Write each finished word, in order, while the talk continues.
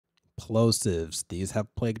Plosives. These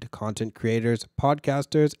have plagued content creators,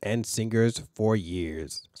 podcasters, and singers for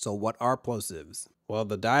years. So what are plosives? Well,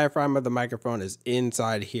 the diaphragm of the microphone is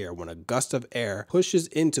inside here. When a gust of air pushes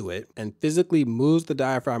into it and physically moves the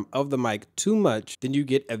diaphragm of the mic too much, then you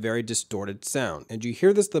get a very distorted sound. And you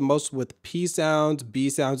hear this the most with P sounds, B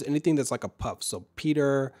sounds, anything that's like a puff. So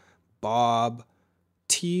Peter, Bob,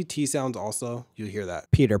 T sounds also, you hear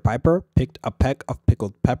that. Peter Piper picked a peck of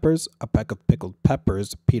pickled peppers. A peck of pickled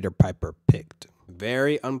peppers Peter Piper picked.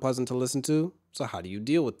 Very unpleasant to listen to. So how do you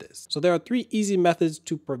deal with this? So there are 3 easy methods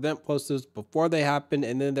to prevent plosives before they happen,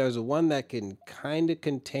 and then there's one that can kind of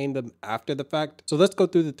contain them after the fact. So let's go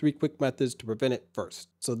through the 3 quick methods to prevent it first.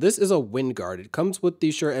 So this is a wind guard. It comes with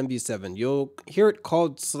the Shure MV7. You'll hear it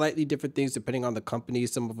called slightly different things depending on the company.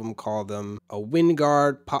 Some of them call them a wind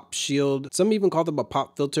guard, pop shield. Some even call them a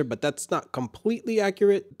pop filter, but that's not completely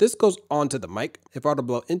accurate. This goes onto the mic. If I were to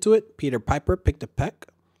blow into it, Peter Piper picked a peck,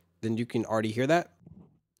 then you can already hear that.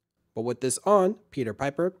 But with this on, Peter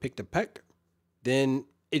Piper picked a peck, then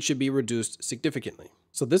it should be reduced significantly.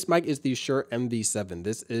 So this mic is the Shure MV7.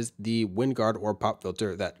 This is the wind guard or pop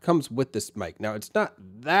filter that comes with this mic. Now it's not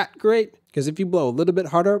that great because if you blow a little bit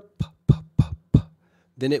harder,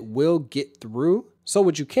 then it will get through. So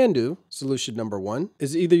what you can do, solution number 1,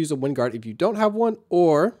 is either use a wind guard if you don't have one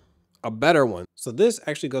or a better one. So this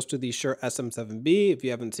actually goes to the Shure SM7B. If you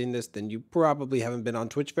haven't seen this, then you probably haven't been on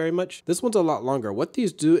Twitch very much. This one's a lot longer. What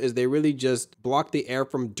these do is they really just block the air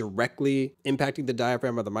from directly impacting the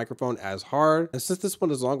diaphragm of the microphone as hard. And since this one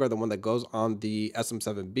is longer than one that goes on the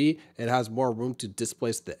SM7B, it has more room to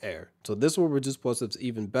displace the air. So this will reduce plosives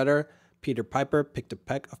even better. Peter Piper picked a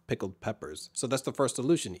peck of pickled peppers. So that's the first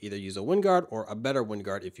solution. Either use a wind guard or a better wind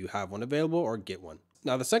guard if you have one available, or get one.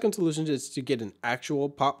 Now the second solution is to get an actual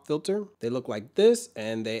pop filter. They look like this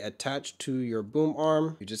and they attach to your boom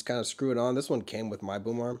arm. You just kind of screw it on. This one came with my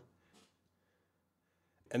boom arm.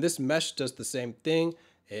 And this mesh does the same thing.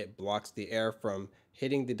 It blocks the air from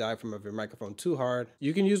hitting the diaphragm of your microphone too hard.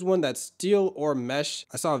 You can use one that's steel or mesh.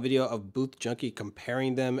 I saw a video of Booth Junkie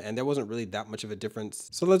comparing them and there wasn't really that much of a difference.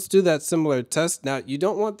 So let's do that similar test. Now you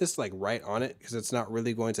don't want this like right on it because it's not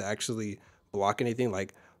really going to actually block anything.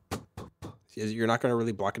 Like you're not going to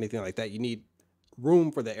really block anything like that. You need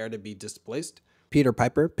room for the air to be displaced. Peter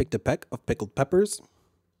Piper picked a peck of pickled peppers.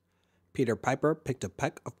 Peter Piper picked a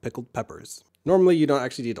peck of pickled peppers. Normally you don't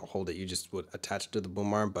actually need to hold it. You just would attach it to the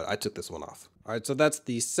boom arm, but I took this one off. All right, so that's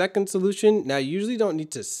the second solution. Now you usually don't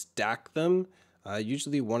need to stack them.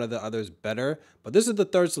 Usually one of the others better, but this is the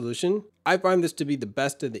third solution. I find this to be the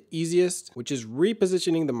best and the easiest, which is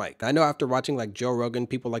repositioning the mic. I know after watching like Joe Rogan,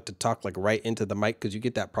 people like to talk like right into the mic because you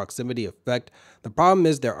get that proximity effect. The problem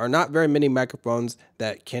is there are not very many microphones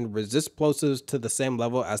that can resist plosives to the same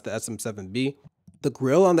level as the SM7B. The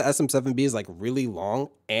grill on the SM7B is like really long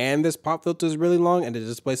and this pop filter is really long and it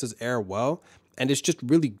displaces air well. And it's just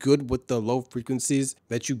really good with the low frequencies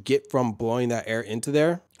that you get from blowing that air into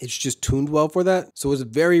there. It's just tuned well for that. So it's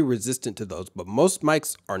very resistant to those, but most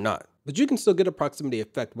mics are not. But you can still get a proximity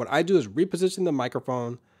effect. What I do is reposition the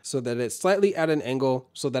microphone so that it's slightly at an angle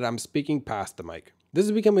so that I'm speaking past the mic. This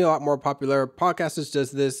is becoming a lot more popular. Podcasters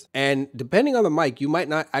does this. And depending on the mic, you might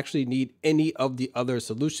not actually need any of the other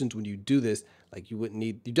solutions when you do this. Like you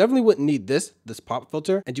definitely wouldn't need this pop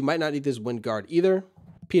filter, and you might not need this wind guard either.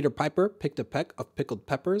 Peter Piper picked a peck of pickled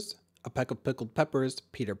peppers. A peck of pickled peppers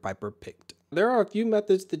Peter Piper picked. There are a few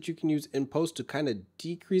methods that you can use in post to kind of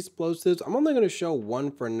decrease plosives. I'm only going to show one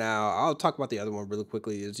for now. I'll talk about the other one really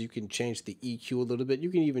quickly. Is you can change the EQ a little bit. You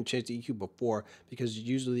can even change the EQ before because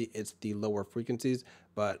usually it's the lower frequencies,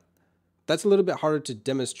 but that's a little bit harder to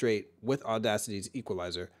demonstrate with Audacity's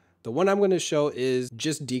equalizer. The one I'm going to show is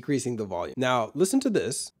just decreasing the volume. Now, listen to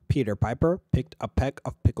this. Peter Piper picked a peck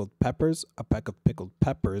of pickled peppers. A peck of pickled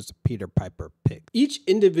peppers Peter Piper picked. Each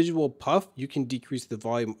individual puff, you can decrease the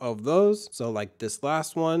volume of those. So like this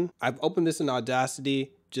last one, I've opened this in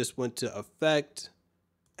Audacity, just went to Effect,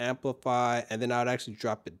 Amplify, and then I would actually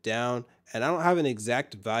drop it down. And I don't have an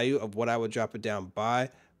exact value of what I would drop it down by,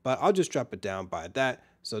 but I'll just drop it down by that.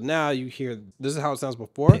 So now you hear, this is how it sounds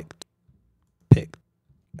before. Picked.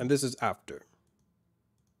 And this is after.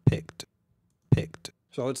 Picked.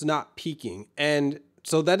 So it's not peaking. And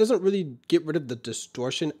so that doesn't really get rid of the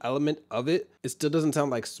distortion element of it. It still doesn't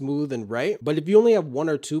sound like smooth and right. But if you only have 1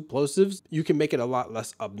 or 2 plosives, you can make it a lot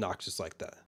less obnoxious like that.